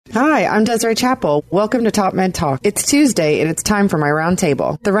Hi, I'm Desiree Chappell. Welcome to Top Med Talk. It's Tuesday and it's time for my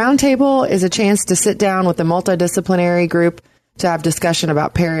Roundtable. The Roundtable is a chance to sit down with a multidisciplinary group to have discussion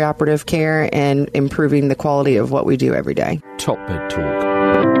about perioperative care and improving the quality of what we do every day. Top Med Talk.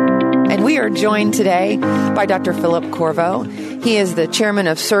 And we are joined today by Dr. Philip Corvo. He is the chairman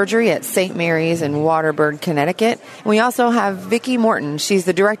of surgery at St. Mary's in Waterbury, Connecticut. And we also have Vicki Morton. She's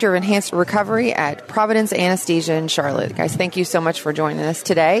the director of enhanced recovery at Providence Anesthesiology in Charlotte. Guys, thank you so much for joining us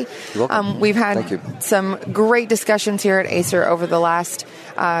today. You're welcome. We've had some great discussions here at ACER over the last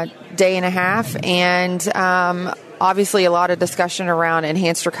day and a half, and obviously a lot of discussion around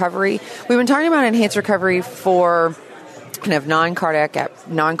enhanced recovery. We've been talking about enhanced recovery for kind of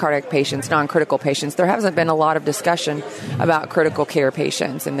non-cardiac patients, non-critical patients. There hasn't been a lot of discussion about critical care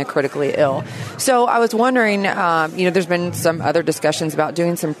patients and the critically ill. So I was wondering, there's been some other discussions about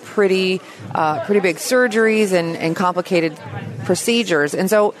doing some pretty big surgeries and complicated procedures.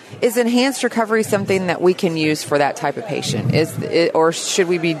 And so is enhanced recovery something that we can use for that type of patient? Or should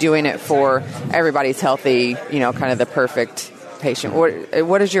we be doing it for everybody's healthy, kind of the perfect patient?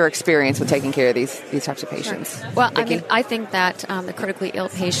 What is your experience with taking care of these types of patients? Sure. Well, Vicki? I think that the critically ill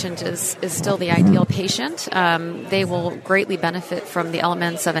patient is still the ideal patient. They will greatly benefit from the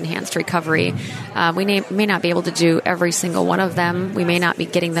elements of enhanced recovery. We may not be able to do every single one of them. We may not be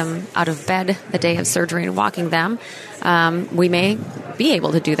getting them out of bed the day of surgery and walking them. We may be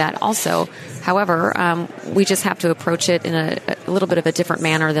able to do that also. However, we just have to approach it in a little bit of a different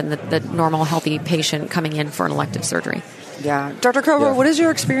manner than the normal healthy patient coming in for an elective surgery. Yeah. Dr. Corvo, what is your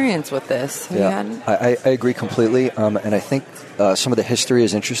experience with this? I agree completely, and I think some of the history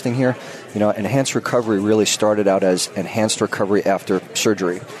is interesting here. Enhanced recovery really started out as enhanced recovery after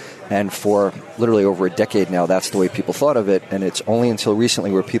surgery, and for literally over a decade now, that's the way people thought of it, and it's only until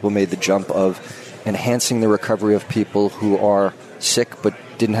recently where people made the jump of enhancing the recovery of people who are sick but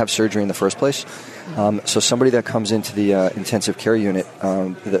didn't have surgery in the first place. So somebody that comes into the intensive care unit,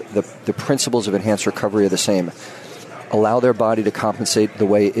 the principles of enhanced recovery are the same. Allow their body to compensate the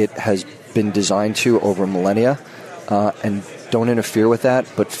way it has been designed to over millennia, and don't interfere with that,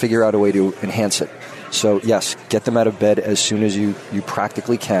 but figure out a way to enhance it. So yes, get them out of bed as soon as you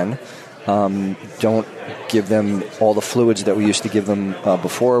practically can. Don't give them all the fluids that we used to give them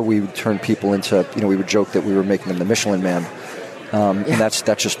before. We would turn people into, we would joke that we were making them the Michelin Man. And that's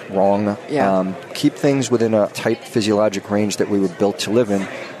just wrong. Yeah. Keep things within a tight physiologic range that we were built to live in,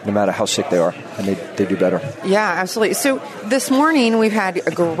 no matter how sick they are, and they do better. Yeah, absolutely. So this morning we've had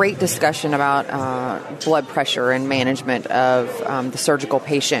a great discussion about blood pressure and management of the surgical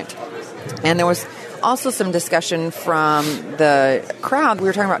patient. And there was also some discussion from the crowd. We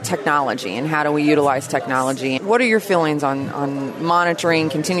were talking about technology and how do we utilize technology. What are your feelings on monitoring,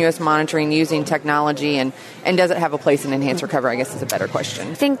 continuous monitoring, using technology, and does it have a place in enhanced recovery, I guess is a better question.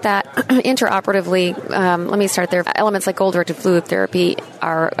 I think that intraoperatively, let me start there. Elements like goal-directed fluid therapy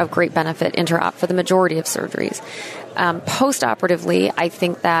are of great benefit intra-op for the majority of surgeries. Postoperatively, I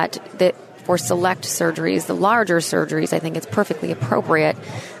think that for select surgeries, the larger surgeries, I think it's perfectly appropriate,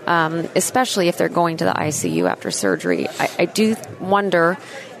 especially if they're going to the ICU after surgery. I do wonder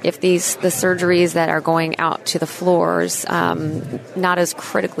if the surgeries that are going out to the floors, not as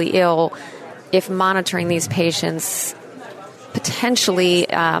critically ill, if monitoring these patients potentially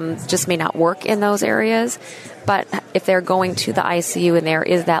just may not work in those areas. But if they're going to the ICU and there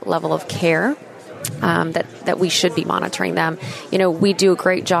is that level of care, that we should be monitoring them. We do a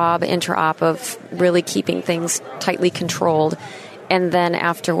great job intra-op of really keeping things tightly controlled, and then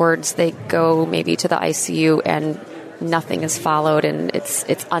afterwards they go maybe to the ICU and nothing is followed, and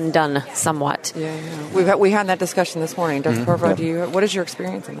it's undone somewhat. Yeah. We had that discussion this morning. Dr. Corvo, what is your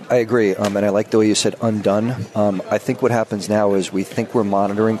experience in that? I agree, and I like the way you said undone. I think what happens now is we think we're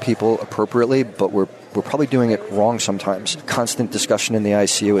monitoring people appropriately, but we're probably doing it wrong sometimes. Constant discussion in the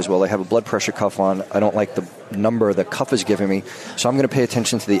ICU as well. I have a blood pressure cuff on. I don't like the number the cuff is giving me, so I'm going to pay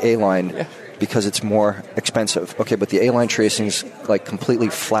attention to the A-line because it's more expensive. Okay, but the A-line tracing's like completely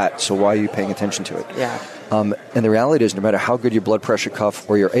flat, so why are you paying attention to it? Yeah. And the reality is, no matter how good your blood pressure cuff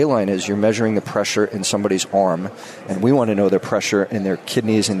or your A-line is, you're measuring the pressure in somebody's arm, and we want to know their pressure in their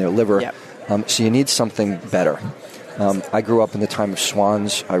kidneys and their liver. Yep. So you need something better. I grew up in the time of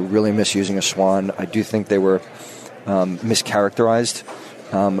swans. I really miss using a swan. I do think they were mischaracterized.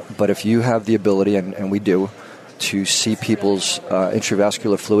 But if you have the ability, and we do, to see people's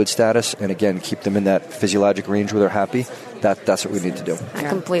intravascular fluid status and, again, keep them in that physiologic range where they're happy, that's what we need to do. I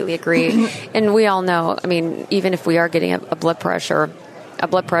completely agree. And we all know, even if we are getting a blood pressure, a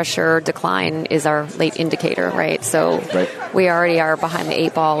blood pressure decline is our late indicator, right? So we already are behind the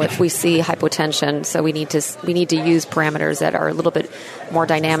 8 ball if we see hypotension. So we need to use parameters that are a little bit more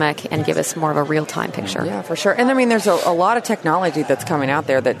dynamic and give us more of a real-time picture. Yeah, for sure. And I mean, there's a lot of technology that's coming out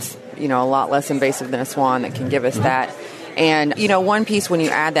there that's, a lot less invasive than a swan that can give us that. And, one piece when you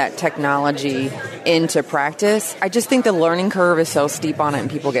add that technology into practice, I just think the learning curve is so steep on it and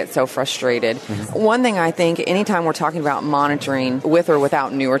people get so frustrated. One thing I think anytime we're talking about monitoring with or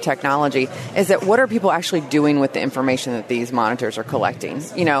without newer technology is that what are people actually doing with the information that these monitors are collecting?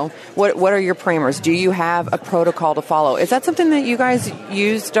 What are your parameters? Do you have a protocol to follow? Is that something that you guys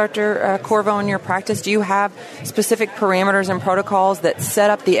use, Dr. Corvo, in your practice? Do you have specific parameters and protocols that set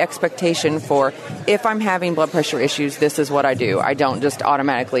up the expectation for if I'm having blood pressure issues, this is what I do? I don't just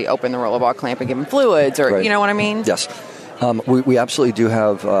automatically open the rollerball clamp and give them fluids, or you know what I mean? Yes. We absolutely do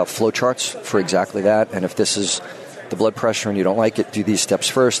have flow charts for exactly that. And if this is the blood pressure and you don't like it, do these steps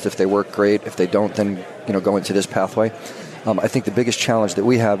first. If they work, great. If they don't, then go into this pathway. I think the biggest challenge that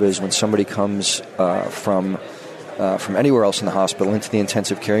we have is when somebody comes from anywhere else in the hospital into the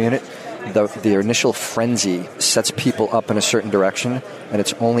intensive care unit, the initial frenzy sets people up in a certain direction, and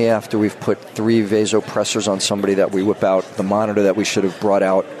it's only after we've put 3 vasopressors on somebody that we whip out the monitor that we should have brought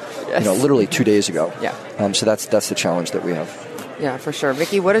out, literally 2 days ago. Yeah. So that's the challenge that we have. Yeah, for sure.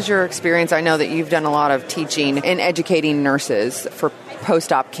 Vicki, what is your experience? I know that you've done a lot of teaching and educating nurses for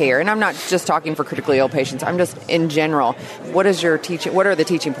post-op care, and I'm not just talking for critically ill patients. I'm just in general. What is your teaching? What are the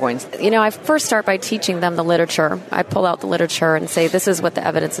teaching points? I first start by teaching them the literature. I pull out the literature and say, this is what the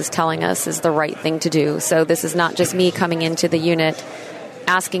evidence is telling us is the right thing to do. So this is not just me coming into the unit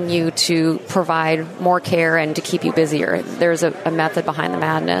asking you to provide more care and to keep you busier. There's a method behind the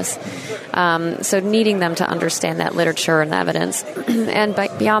madness. So needing them to understand that literature and the evidence. And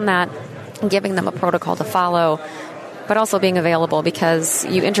beyond that, giving them a protocol to follow, but also being available, because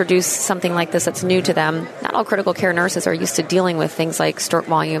you introduce something like this that's new to them. Not all critical care nurses are used to dealing with things like stroke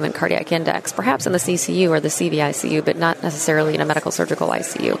volume and cardiac index, perhaps in the CCU or the CVICU, but not necessarily in a medical surgical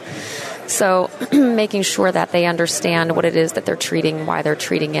ICU. So making sure that they understand what it is that they're treating, why they're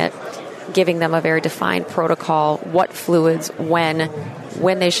treating it, giving them a very defined protocol, what fluids, when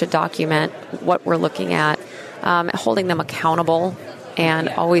they should document, what we're looking at, holding them accountable, and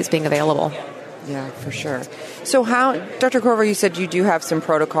always being available. Yeah, for sure. So Dr. Corvo, you said you do have some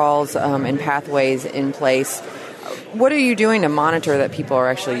protocols and pathways in place. What are you doing to monitor that people are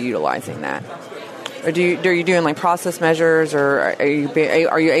actually utilizing that? Or are you doing like process measures, or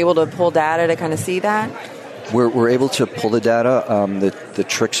are you able to pull data to kind of see that? We're able to pull the data. The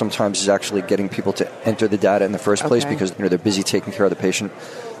trick sometimes is actually getting people to enter the data in the first place, because they're busy taking care of the patient.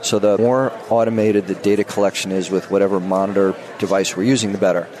 So the more automated the data collection is with whatever monitor device we're using, the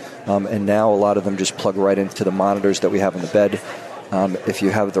better. And now a lot of them just plug right into the monitors that we have in the bed. If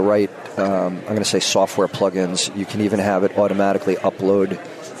you have the right, I'm going to say software plugins, you can even have it automatically upload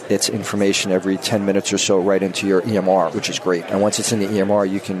its information every 10 minutes or so right into your EMR, which is great. And once it's in the EMR,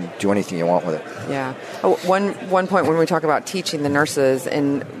 you can do anything you want with it. Yeah. One point when we talk about teaching the nurses,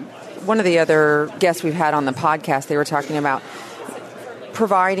 and one of the other guests we've had on the podcast, they were talking about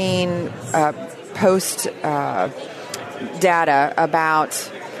providing post data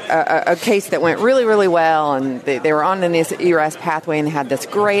about a case that went really, really well, and they were on an ERAS pathway and they had this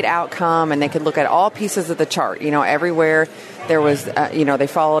great outcome, and they could look at all pieces of the chart, everywhere there was, they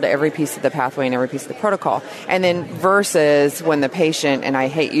followed every piece of the pathway and every piece of the protocol. And then versus when the patient, and I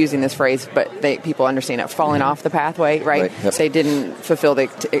hate using this phrase, but people understand it, falling off the pathway, right? Yep. They didn't fulfill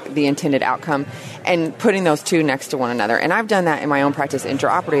the intended outcome, and putting those two next to one another. And I've done that in my own practice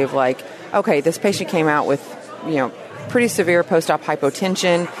intraoperative, like, okay, this patient came out with, pretty severe post-op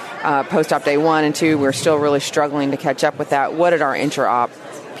hypotension, post-op day 1 and 2. We're still really struggling to catch up with that. What did our intra-op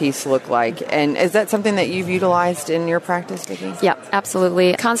piece look like? And is that something that you've utilized in your practice, Vicki? Yeah,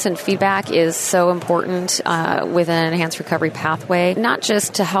 absolutely. Constant feedback is so important with an enhanced recovery pathway, not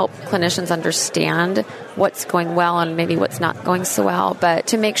just to help clinicians understand what's going well and maybe what's not going so well, but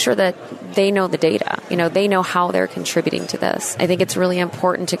to make sure that they know the data. They know how they're contributing to this. I think it's really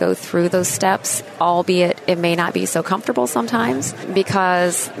important to go through those steps, albeit it may not be so comfortable sometimes,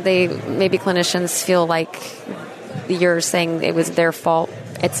 because maybe clinicians feel like you're saying it was their fault.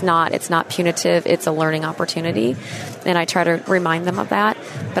 It's not punitive. It's a learning opportunity. And I try to remind them of that.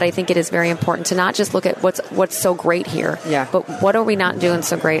 But I think it is very important to not just look at what's so great here, but what are we not doing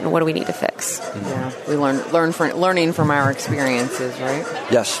so great and what do we need to fix? Yeah, we learning from our experiences, right?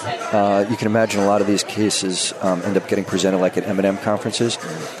 Yes. You can imagine a lot of these cases end up getting presented like at M&M conferences.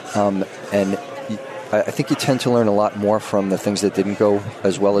 And I think you tend to learn a lot more from the things that didn't go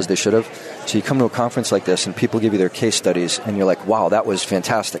as well as they should have. So you come to a conference like this and people give you their case studies and you're like, wow, that was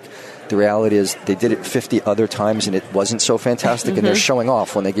fantastic. The reality is they did it 50 other times and it wasn't so fantastic, and they're showing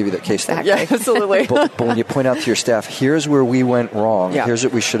off when they give you their case study. Yeah, absolutely. But when you point out to your staff, here's where we went wrong, here's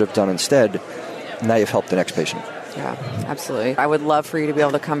what we should have done instead, now you've helped the next patient. Yeah, absolutely. I would love for you to be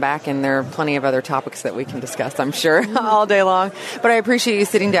able to come back, and there are plenty of other topics that we can discuss, I'm sure, all day long. But I appreciate you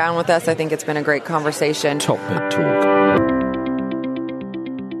sitting down with us. I think it's been a great conversation. Top Med Talk.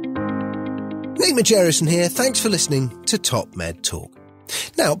 Nate Majerison here. Thanks for listening to Top Med Talk.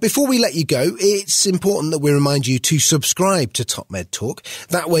 Now, before we let you go, it's important that we remind you to subscribe to Top Med Talk.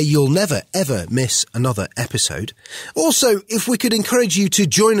 That way you'll never, ever miss another episode. Also, if we could encourage you to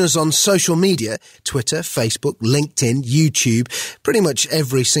join us on social media, Twitter, Facebook, LinkedIn, YouTube, pretty much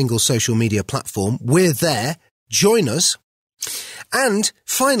every single social media platform, we're there. Join us. And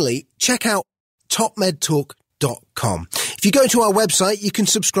finally, check out topmedtalk.com. If you go to our website, you can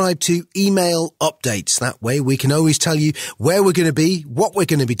subscribe to email updates. That way we can always tell you where we're going to be, what we're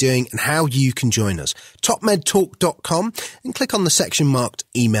going to be doing, and how you can join us. topmedtalk.com, and click on the section marked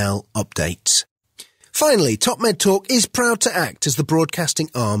email updates. Finally, Top Med Talk is proud to act as the broadcasting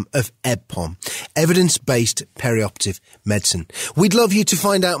arm of EBPOM, Evidence-Based Perioperative Medicine. We'd love you to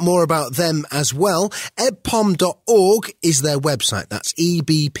find out more about them as well. ebpom.org is their website. That's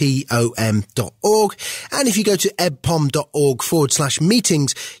ebpom.org. And if you go to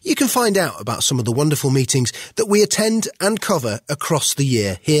ebpom.org/meetings, you can find out about some of the wonderful meetings that we attend and cover across the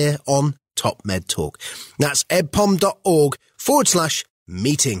year here on Top Med Talk. That's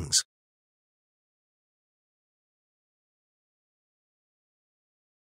ebpom.org/meetings.